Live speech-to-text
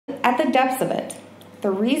at the depths of it,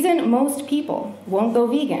 the reason most people won't go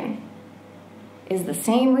vegan is the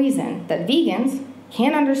same reason that vegans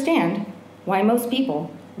can't understand why most people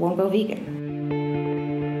won't go vegan.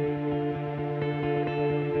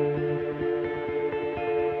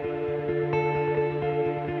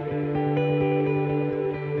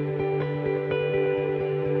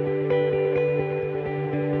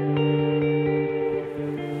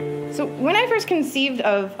 So when I first conceived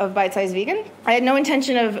of Bite Size Vegan, I had no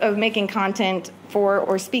intention of making content for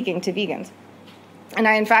or speaking to vegans. And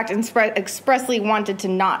I, in fact, expressly wanted to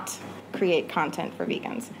not create content for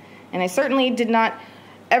vegans. And I certainly did not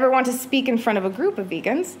ever want to speak in front of a group of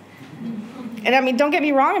vegans. And I mean, don't get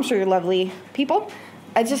me wrong, I'm sure you're lovely people.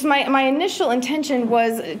 It's just my initial intention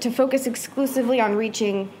was to focus exclusively on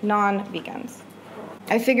reaching non-vegans.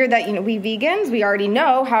 I figured that, we vegans, we already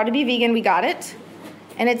know how to be vegan, we got it.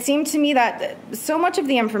 And it seemed to me that so much of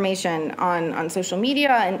the information on social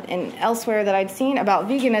media and elsewhere that I'd seen about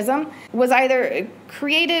veganism was either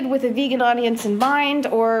created with a vegan audience in mind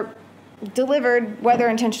or delivered, whether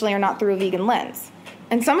intentionally or not, through a vegan lens.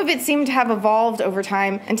 And some of it seemed to have evolved over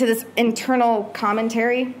time into this internal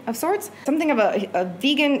commentary of sorts, something of a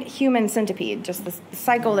vegan human centipede, just this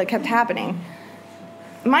cycle that kept happening.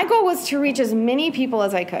 My goal was to reach as many people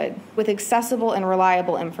as I could with accessible and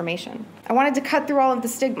reliable information. I wanted to cut through all of the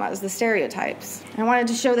stigmas, the stereotypes. I wanted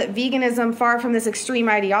to show that veganism, far from this extreme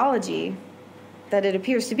ideology that it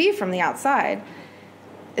appears to be from the outside,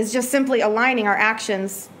 is just simply aligning our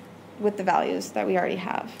actions with the values that we already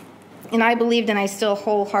have. And I believed, and I still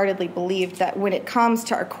wholeheartedly believe, that when it comes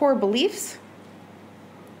to our core beliefs,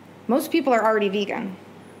 most people are already vegan.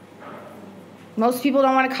 Most people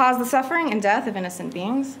don't want to cause the suffering and death of innocent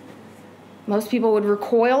beings. Most people would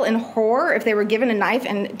recoil in horror if they were given a knife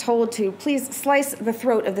and told to please slice the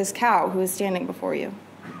throat of this cow who is standing before you.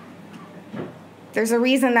 There's a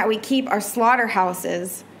reason that we keep our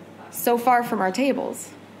slaughterhouses so far from our tables,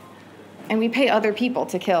 and we pay other people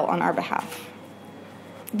to kill on our behalf.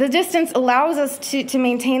 The distance allows us to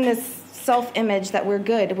maintain this self-image that we're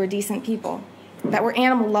good, we're decent people, that we're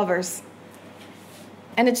animal lovers.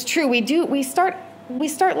 And it's true, we start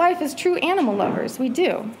life as true animal lovers, we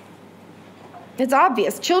do. It's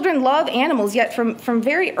obvious. Children love animals, yet from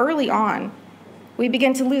very early on, we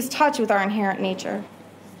begin to lose touch with our inherent nature.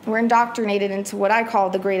 We're indoctrinated into what I call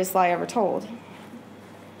the greatest lie ever told.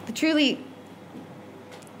 The truly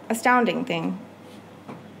astounding thing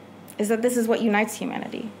is that this is what unites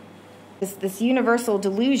humanity. This universal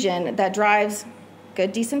delusion that drives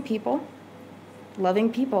good, decent people,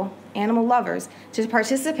 loving people, animal lovers, to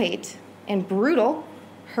participate in brutal,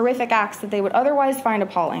 horrific acts that they would otherwise find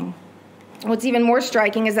appalling. What's even more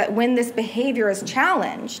striking is that when this behavior is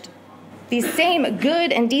challenged, these same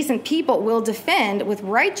good and decent people will defend with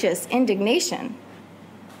righteous indignation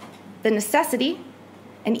the necessity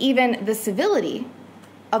and even the civility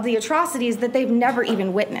of the atrocities that they've never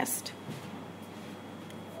even witnessed.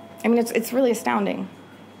 I mean, it's really astounding.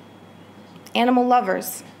 Animal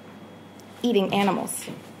lovers eating animals.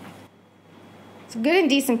 So good and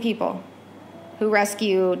decent people who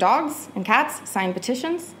rescue dogs and cats, sign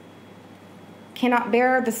petitions, cannot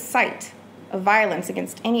bear the sight of violence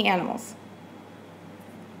against any animals.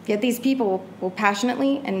 Yet these people will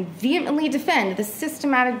passionately and vehemently defend the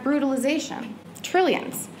systematic brutalization of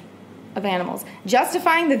trillions of animals,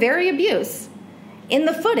 justifying the very abuse in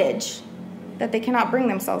the footage that they cannot bring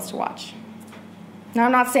themselves to watch. Now,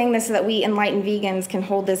 I'm not saying this so that we enlightened vegans can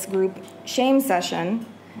hold this group shame session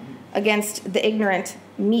against the ignorant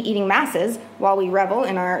meat-eating masses while we revel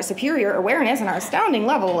in our superior awareness and our astounding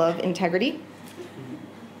level of integrity.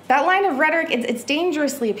 That line of rhetoric, it's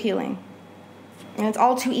dangerously appealing, and it's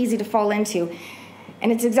all too easy to fall into,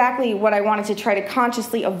 and it's exactly what I wanted to try to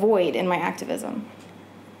consciously avoid in my activism.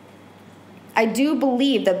 I do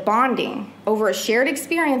believe that bonding over a shared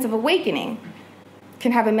experience of awakening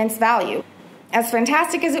can have immense value. As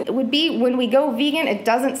fantastic as it would be when we go vegan, it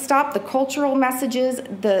doesn't stop the cultural messages,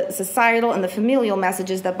 the societal and the familial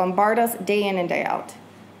messages that bombard us day in and day out.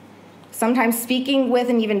 Sometimes speaking with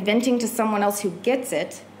and even venting to someone else who gets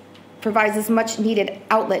it provides this much-needed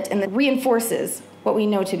outlet and that reinforces what we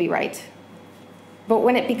know to be right. But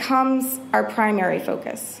when it becomes our primary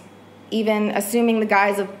focus, even assuming the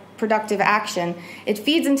guise of productive action, it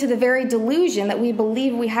feeds into the very delusion that we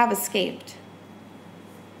believe we have escaped.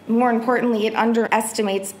 More importantly, it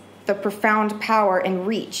underestimates the profound power and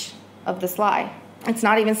reach of this lie. It's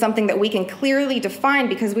not even something that we can clearly define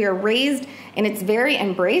because we are raised in its very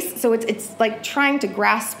embrace, so it's like trying to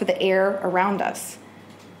grasp the air around us.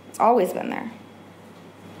 It's always been there.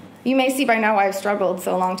 You may see by now why I've struggled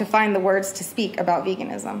so long to find the words to speak about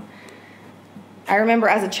veganism. I remember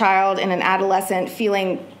as a child and an adolescent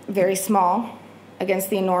feeling very small against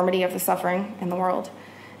the enormity of the suffering in the world.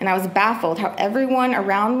 And I was baffled how everyone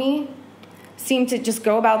around me seemed to just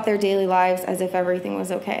go about their daily lives as if everything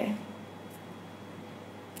was okay.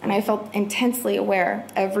 And I felt intensely aware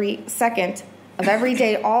every second of every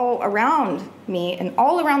day all around me and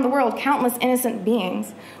all around the world, countless innocent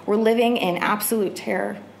beings were living in absolute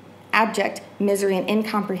terror, abject misery, and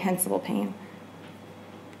incomprehensible pain.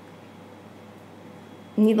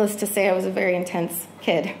 Needless to say, I was a very intense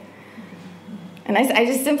kid. And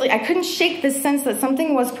I couldn't shake this sense that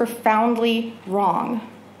something was profoundly wrong.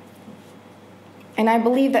 And I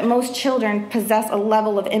believe that most children possess a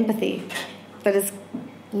level of empathy that is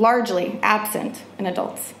largely absent in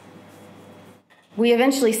adults. We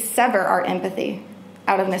eventually sever our empathy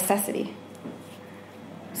out of necessity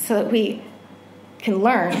so that we can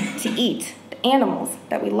learn to eat the animals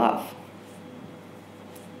that we love.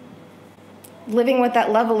 Living with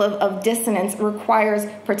that level of dissonance requires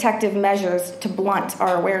protective measures to blunt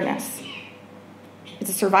our awareness. It's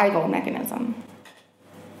a survival mechanism.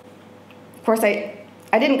 Of course, I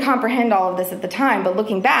didn't comprehend all of this at the time, but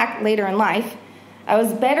looking back later in life, I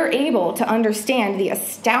was better able to understand the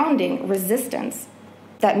astounding resistance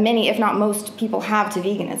that many, if not most, people have to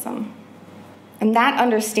veganism. And that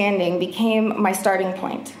understanding became my starting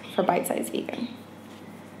point for Bite Size Vegan.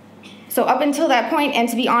 So up until that point, and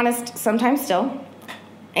to be honest, sometimes still,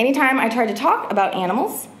 anytime I tried to talk about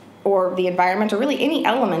animals or the environment or really any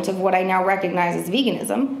element of what I now recognize as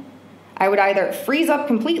veganism, I would either freeze up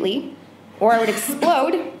completely or I would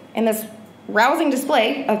explode in this rousing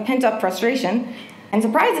display of pent-up frustration. And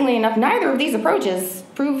surprisingly enough, neither of these approaches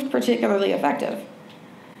proved particularly effective.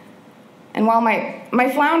 And while my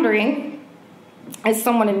floundering is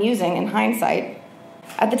somewhat amusing in hindsight,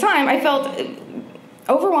 at the time I felt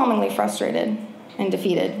overwhelmingly frustrated and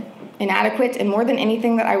defeated, inadequate, and more than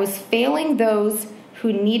anything that I was failing those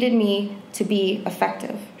who needed me to be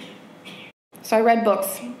effective. So I read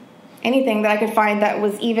books, anything that I could find that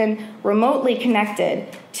was even remotely connected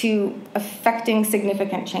to affecting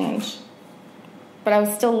significant change. But I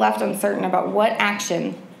was still left uncertain about what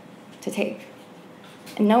action to take.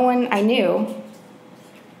 And no one I knew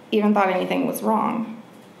even thought anything was wrong.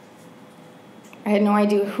 I had no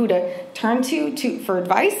idea who to turn to for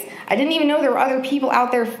advice. I didn't even know there were other people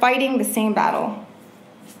out there fighting the same battle.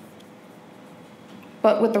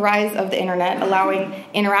 But with the rise of the internet, allowing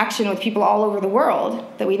interaction with people all over the world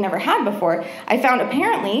that we'd never had before, I found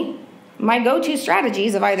apparently my go-to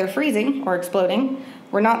strategies of either freezing or exploding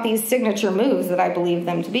were not these signature moves that I believed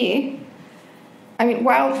them to be. I mean,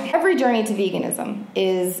 while every journey to veganism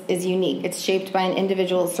is unique, it's shaped by an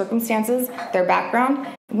individual's circumstances, their background.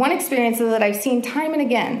 One experience that I've seen time and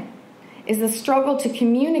again is the struggle to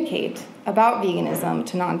communicate about veganism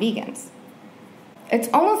to non-vegans. It's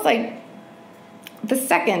almost like the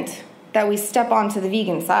second that we step onto the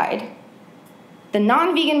vegan side, the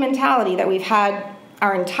non-vegan mentality that we've had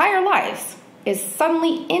our entire lives is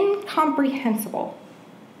suddenly incomprehensible.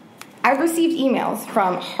 I've received emails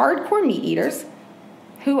from hardcore meat eaters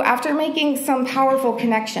who, after making some powerful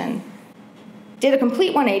connection, did a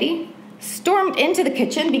complete 180, stormed into the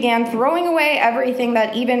kitchen, began throwing away everything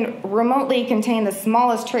that even remotely contained the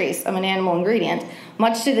smallest trace of an animal ingredient,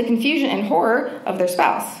 much to the confusion and horror of their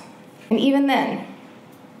spouse. And even then,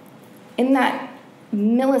 in that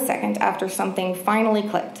millisecond after something finally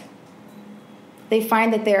clicked, they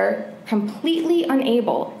find that they're completely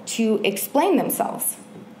unable to explain themselves.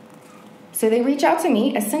 So they reach out to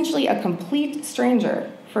me, essentially a complete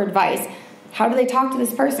stranger, for advice. How do they talk to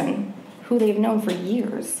this person who they've known for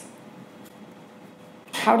years?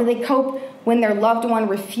 How do they cope when their loved one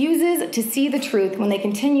refuses to see the truth when they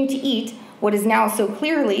continue to eat what is now so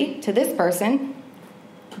clearly, to this person,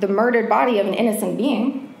 the murdered body of an innocent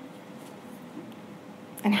being?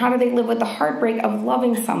 And how do they live with the heartbreak of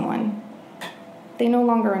loving someone they no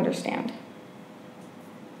longer understand?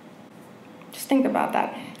 Just think about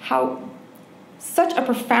that. How such a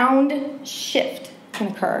profound shift can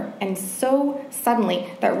occur, and so suddenly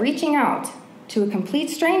that reaching out to a complete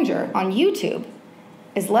stranger on YouTube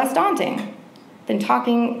is less daunting than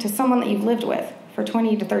talking to someone that you've lived with for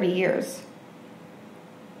 20 to 30 years.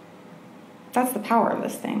 That's the power of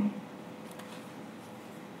this thing.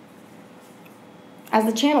 As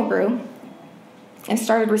the channel grew, I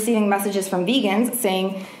started receiving messages from vegans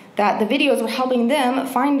saying that the videos were helping them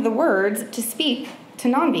find the words to speak to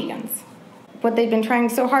non-vegans, what they'd been trying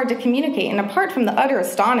so hard to communicate. And apart from the utter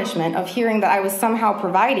astonishment of hearing that I was somehow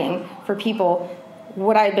providing for people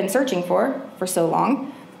what I had been searching for so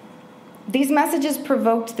long, these messages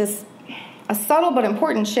provoked a subtle but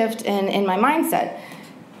important shift in my mindset.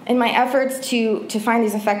 In my efforts to find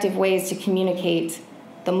these effective ways to communicate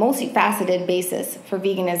the multifaceted basis for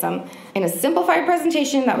veganism in a simplified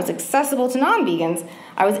presentation that was accessible to non-vegans,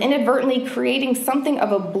 I was inadvertently creating something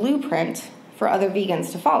of a blueprint for other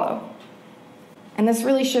vegans to follow. And this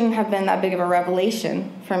really shouldn't have been that big of a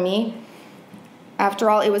revelation for me. After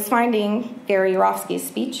all, it was finding Gary Yourofsky's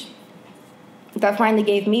speech that finally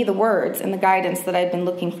gave me the words and the guidance that I'd been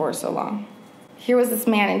looking for so long. Here was this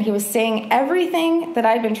man, and he was saying everything that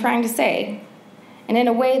I'd been trying to say, and in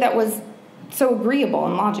a way that was so agreeable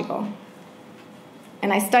and logical.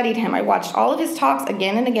 And I studied him. I watched all of his talks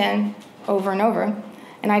again and again, over and over,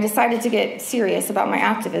 and I decided to get serious about my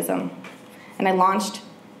activism. And I launched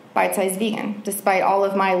Bite Size Vegan, despite all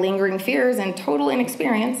of my lingering fears and total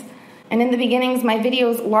inexperience. And in the beginnings, my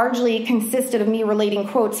videos largely consisted of me relating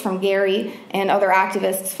quotes from Gary and other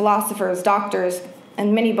activists, philosophers, doctors,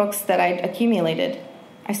 and many books that I'd accumulated.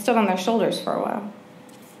 I stood on their shoulders for a while.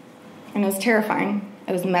 And it was terrifying.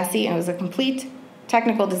 It was messy, and it was a complete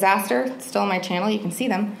technical disaster. It's still on my channel, you can see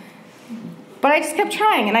them. But I just kept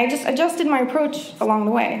trying, and I just adjusted my approach along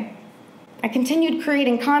the way. I continued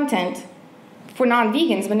creating content for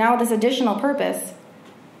non-vegans, but now with this additional purpose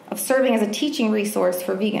of serving as a teaching resource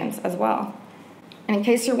for vegans as well. And in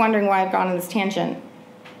case you're wondering why I've gone on this tangent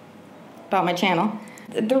about my channel,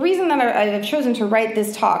 the reason that I've chosen to write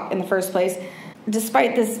this talk in the first place,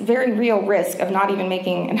 despite this very real risk of not even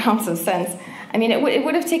making an ounce of sense, I mean, it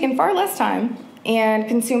would have taken far less time and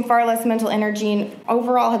consumed far less mental energy, and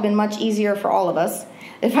overall have been much easier for all of us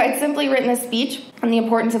if I had simply written a speech on the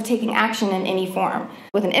importance of taking action in any form,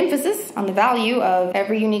 with an emphasis on the value of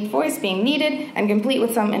every unique voice being needed and complete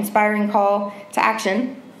with some inspiring call to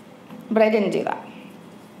action. But I didn't do that.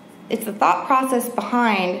 It's the thought process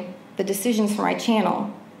behind the decisions for my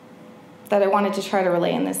channel that I wanted to try to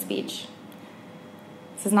relay in this speech.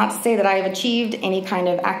 This is not to say that I have achieved any kind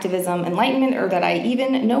of activism enlightenment or that I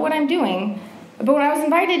even know what I'm doing, but when I was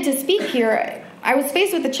invited to speak here, I was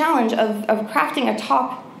faced with the challenge of crafting a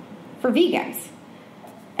talk for vegans.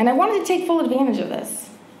 And I wanted to take full advantage of this.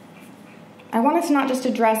 I wanted to not just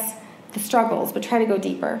address the struggles, but try to go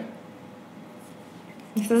deeper.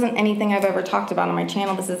 This isn't anything I've ever talked about on my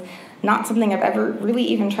channel. This is not something I've ever really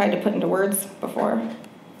even tried to put into words before.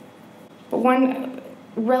 But one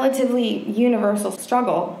relatively universal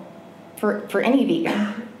struggle for any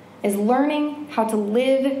vegan is learning how to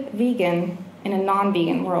live vegan in a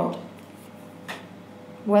non-vegan world.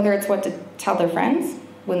 Whether it's what to tell their friends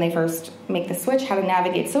when they first make the switch, how to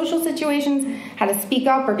navigate social situations, how to speak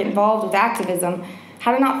up or get involved with activism,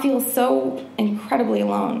 how to not feel so incredibly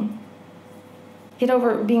alone. Get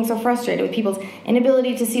over being so frustrated with people's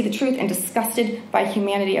inability to see the truth and disgusted by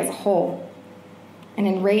humanity as a whole, and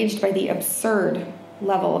enraged by the absurd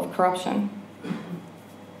level of corruption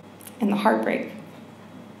and the heartbreak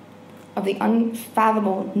of the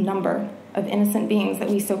unfathomable number of innocent beings that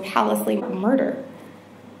we so callously murder,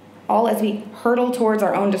 all as we hurtle towards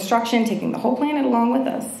our own destruction, taking the whole planet along with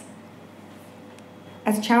us.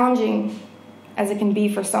 As challenging as it can be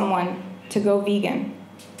for someone to go vegan,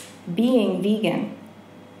 being vegan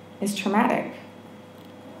is traumatic.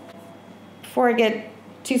 Before I get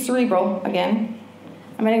too cerebral again,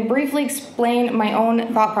 I'm going to briefly explain my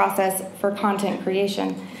own thought process for content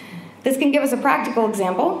creation. This can give us a practical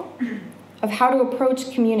example of how to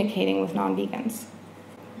approach communicating with non-vegans.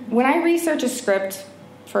 When I research a script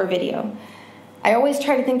for a video, I always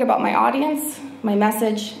try to think about my audience, my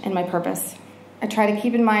message, and my purpose. I try to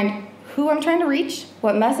keep in mind who I'm trying to reach,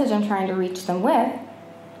 what message I'm trying to reach them with,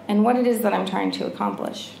 and what it is that I'm trying to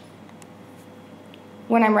accomplish.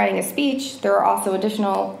 When I'm writing a speech, there are also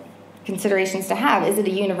additional considerations to have. Is it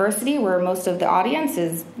a university where most of the audience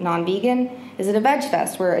is non-vegan? Is it a veg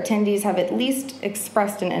fest where attendees have at least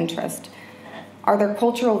expressed an interest? Are there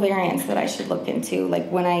cultural variants that I should look into, like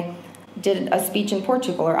when I did a speech in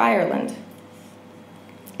Portugal or Ireland?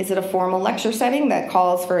 Is it a formal lecture setting that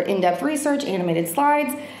calls for in-depth research, animated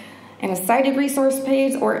slides, and a cited resource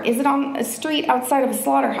page, or is it on a street outside of a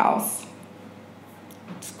slaughterhouse?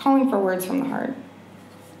 Just calling for words from the heart.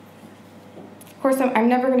 Of course, I'm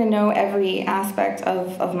never going to know every aspect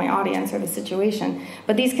of my audience or the situation,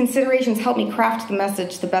 but these considerations help me craft the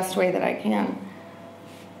message the best way that I can.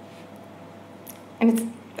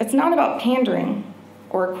 And it's not about pandering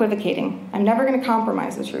or equivocating. I'm never going to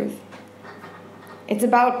compromise the truth. It's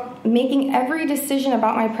about making every decision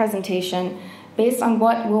about my presentation based on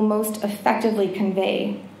what will most effectively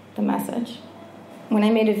convey the message. When I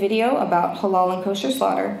made a video about halal and kosher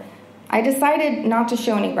slaughter, I decided not to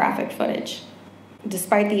show any graphic footage,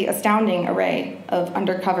 despite the astounding array of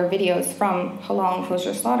undercover videos from halal and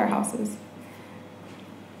kosher slaughterhouses.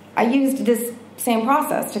 I used this same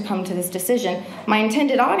process to come to this decision. My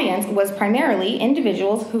intended audience was primarily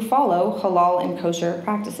individuals who follow halal and kosher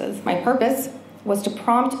practices. My purpose was to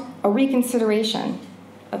prompt a reconsideration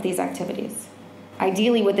of these activities,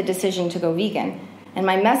 ideally with the decision to go vegan. And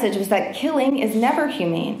my message was that killing is never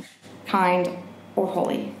humane, kind, or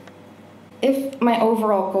holy. If my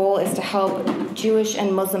overall goal is to help Jewish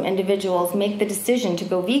and Muslim individuals make the decision to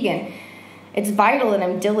go vegan, it's vital that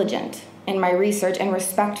I'm diligent in my research and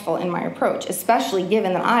respectful in my approach, especially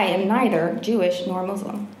given that I am neither Jewish nor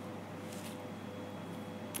Muslim.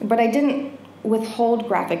 But I didn't withhold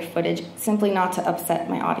graphic footage simply not to upset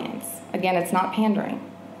my audience. Again, it's not pandering.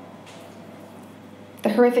 The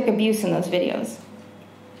horrific abuse in those videos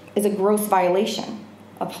is a gross violation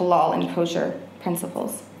of halal and kosher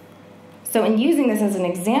principles. So in using this as an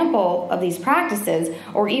example of these practices,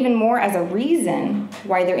 or even more as a reason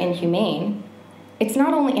why they're inhumane, it's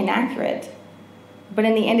not only inaccurate, but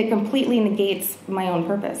in the end it completely negates my own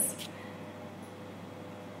purpose.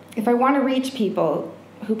 If I want to reach people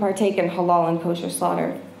who partake in halal and kosher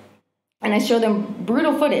slaughter, and I show them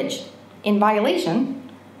brutal footage in violation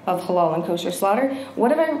of halal and kosher slaughter,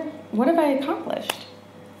 what have I accomplished?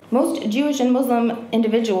 Most Jewish and Muslim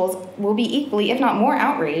individuals will be equally, if not more,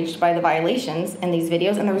 outraged by the violations in these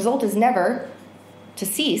videos, and the result is never to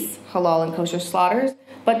cease halal and kosher slaughters,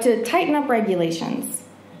 but to tighten up regulations.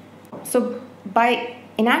 So by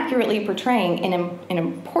inaccurately portraying an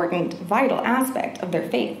important, vital aspect of their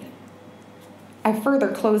faith, I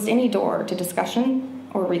further closed any door to discussion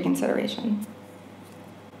or reconsideration.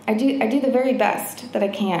 I do the very best that I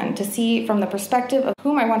can to see from the perspective of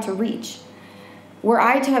whom I want to reach. Were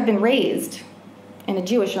I to have been raised in a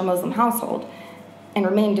Jewish or Muslim household and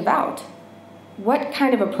remain devout, what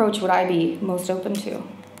kind of approach would I be most open to?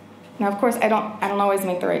 Now, of course, I don't always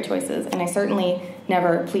make the right choices, and I certainly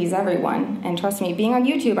never please everyone. And trust me, being on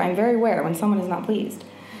YouTube, I'm very aware when someone is not pleased.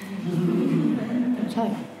 I'll tell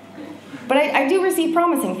you. But I do receive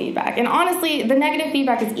promising feedback, and honestly, the negative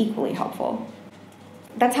feedback is equally helpful.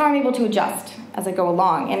 That's how I'm able to adjust as I go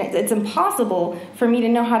along, and it's impossible for me to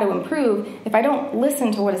know how to improve if I don't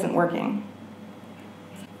listen to what isn't working.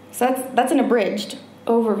 So that's an abridged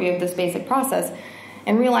overview of this basic process.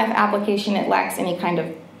 In real-life application, it lacks any kind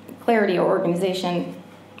of clarity or organization.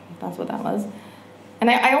 That's what that was. And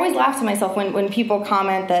I always laugh to myself when people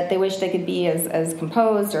comment that they wish they could be as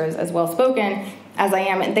composed or as well-spoken as I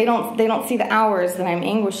am, and they don't see the hours that I'm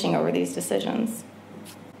anguishing over these decisions.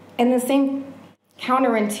 In the same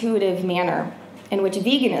counterintuitive manner in which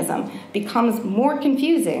veganism becomes more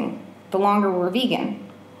confusing the longer we're vegan,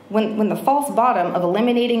 when the false bottom of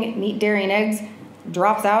eliminating meat, dairy, and eggs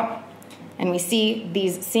drops out, and we see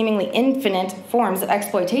these seemingly infinite forms of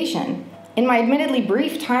exploitation. In my admittedly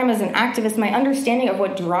brief time as an activist, my understanding of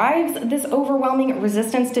what drives this overwhelming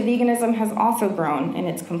resistance to veganism has also grown in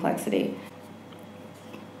its complexity.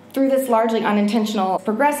 Through this largely unintentional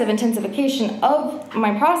progressive intensification of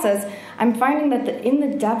my process, I'm finding that in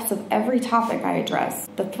the depths of every topic I address,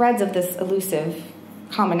 the threads of this elusive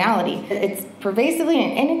commonality, it's pervasively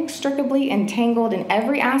and inextricably entangled in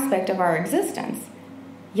every aspect of our existence,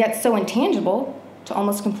 yet so intangible to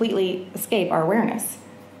almost completely escape our awareness.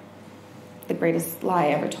 The greatest lie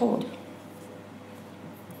ever told.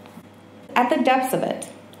 At the depths of it,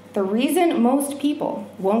 the reason most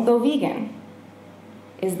people won't go vegan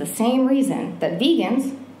is the same reason that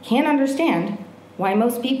vegans can't understand why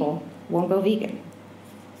most people won't go vegan.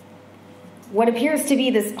 What appears to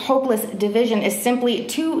be this hopeless division is simply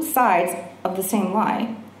two sides of the same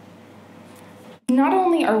lie. Not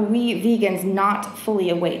only are we vegans not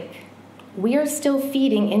fully awake, we are still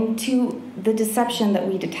feeding into the deception that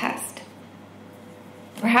we detest.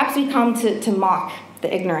 Perhaps we come to mock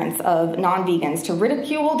the ignorance of non-vegans, to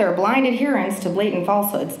ridicule their blind adherence to blatant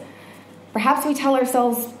falsehoods. Perhaps we tell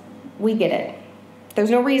ourselves we get it. There's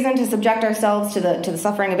no reason to subject ourselves to the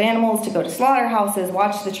suffering of animals, to go to slaughterhouses,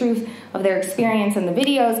 watch the truth of their experience in the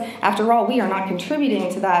videos. After all, we are not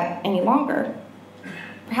contributing to that any longer.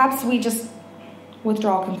 Perhaps we just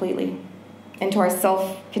withdraw completely into our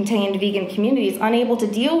self-contained vegan communities, unable to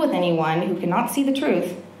deal with anyone who cannot see the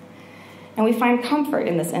truth, and we find comfort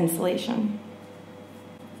in this insulation.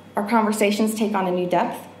 Our conversations take on a new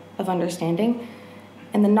depth of understanding,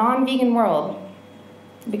 and the non-vegan world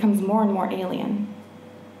becomes more and more alien.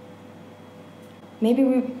 Maybe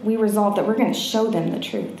we resolve that we're going to show them the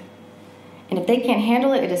truth. And if they can't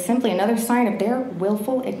handle it, it is simply another sign of their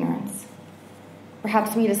willful ignorance.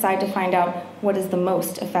 Perhaps we decide to find out what is the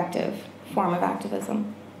most effective form of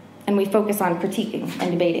activism, and we focus on critiquing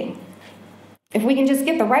and debating. If we can just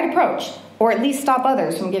get the right approach, or at least stop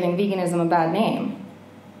others from giving veganism a bad name,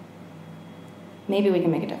 maybe we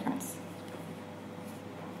can make a difference.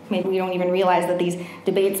 Maybe we don't even realize that these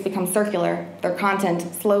debates become circular, their content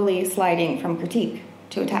slowly sliding from critique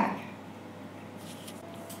to attack.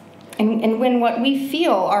 And when what we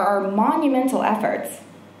feel are our monumental efforts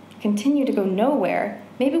continue to go nowhere,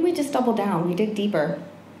 maybe we just double down, we dig deeper,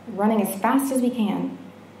 running as fast as we can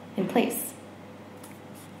in place.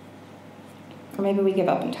 Or maybe we give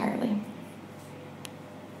up entirely.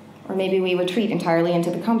 Or maybe we retreat entirely into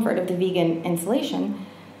the comfort of the vegan insulation.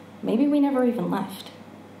 Maybe we never even left.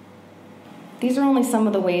 These are only some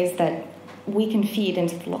of the ways that we can feed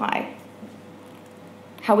into the lie.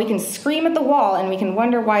 How we can scream at the wall and we can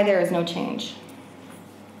wonder why there is no change.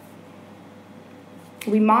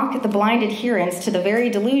 We mock the blind adherence to the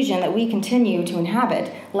very delusion that we continue to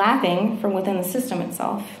inhabit, laughing from within the system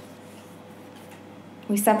itself.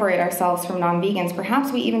 We separate ourselves from non-vegans.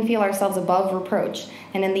 Perhaps we even feel ourselves above reproach.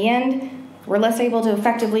 And in the end, we're less able to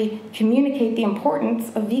effectively communicate the importance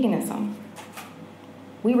of veganism.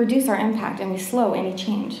 We reduce our impact and we slow any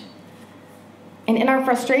change. And in our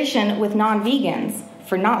frustration with non-vegans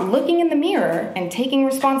for not looking in the mirror and taking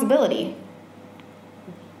responsibility,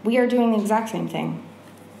 we are doing the exact same thing.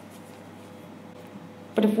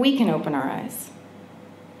 But if we can open our eyes,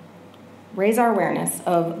 raise our awareness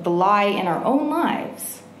of the lie in our own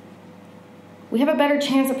lives, we have a better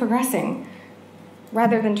chance of progressing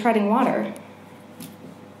rather than treading water.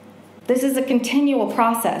 This is a continual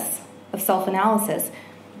process of self-analysis,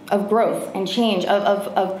 of growth and change,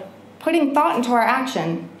 of putting thought into our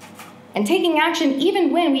action and taking action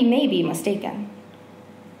even when we may be mistaken,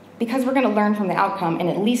 because we're going to learn from the outcome, and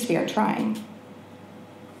at least we are trying.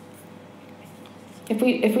 If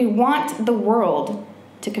we want the world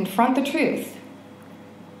to confront the truth,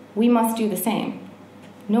 we must do the same,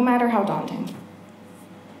 no matter how daunting.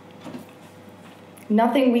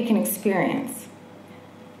 Nothing we can experience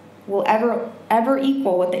will ever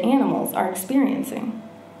equal what the animals are experiencing.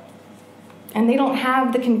 And they don't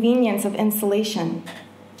have the convenience of insulation.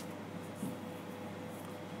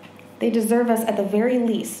 They deserve us, at the very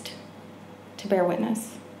least, to bear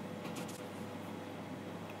witness.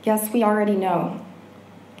 Yes, we already know,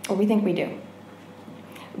 or we think we do.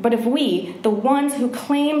 But if we, the ones who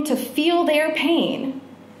claim to feel their pain,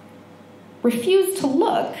 refuse to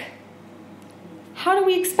look, how do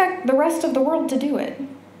we expect the rest of the world to do it?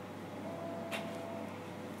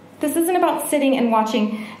 This isn't about sitting and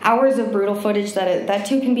watching hours of brutal footage that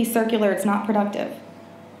too can be circular. It's not productive.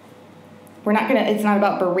 It's not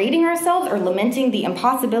about berating ourselves or lamenting the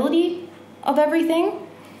impossibility of everything,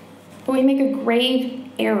 but we make a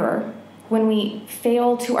grave error when we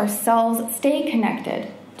fail to ourselves stay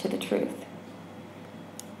connected to the truth.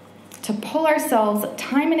 To pull ourselves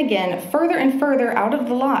time and again further and further out of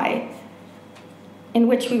the lie in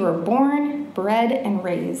which we were born, bred, and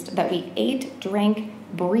raised, that we ate, drank,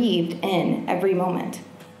 breathed in every moment.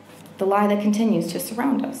 The lie that continues to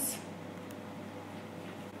surround us.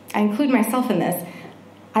 I include myself in this.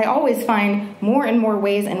 I always find more and more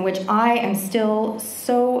ways in which I am still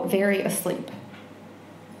so very asleep.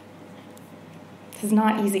 This is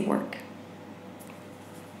not easy work.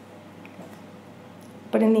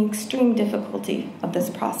 But in the extreme difficulty of this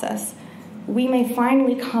process, we may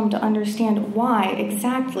finally come to understand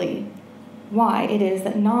exactly why it is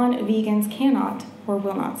that non-vegans cannot or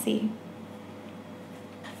will not see.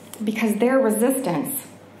 Because their resistance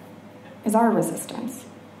is our resistance.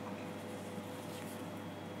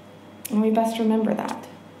 And we best remember that.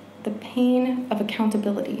 The pain of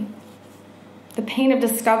accountability. The pain of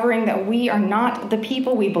discovering that we are not the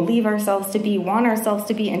people we believe ourselves to be, want ourselves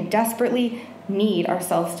to be, and desperately need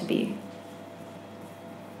ourselves to be.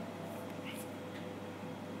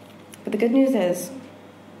 But the good news is,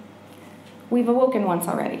 we've awoken once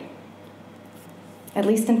already. At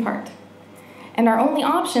least in part. And our only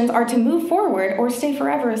options are to move forward or stay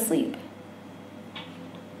forever asleep.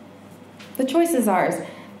 The choice is ours.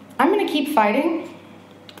 I'm going to keep fighting,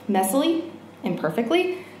 messily,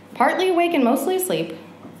 imperfectly, partly awake and mostly asleep,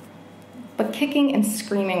 but kicking and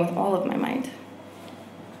screaming with all of my might.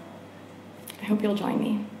 I hope you'll join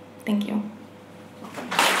me. Thank you.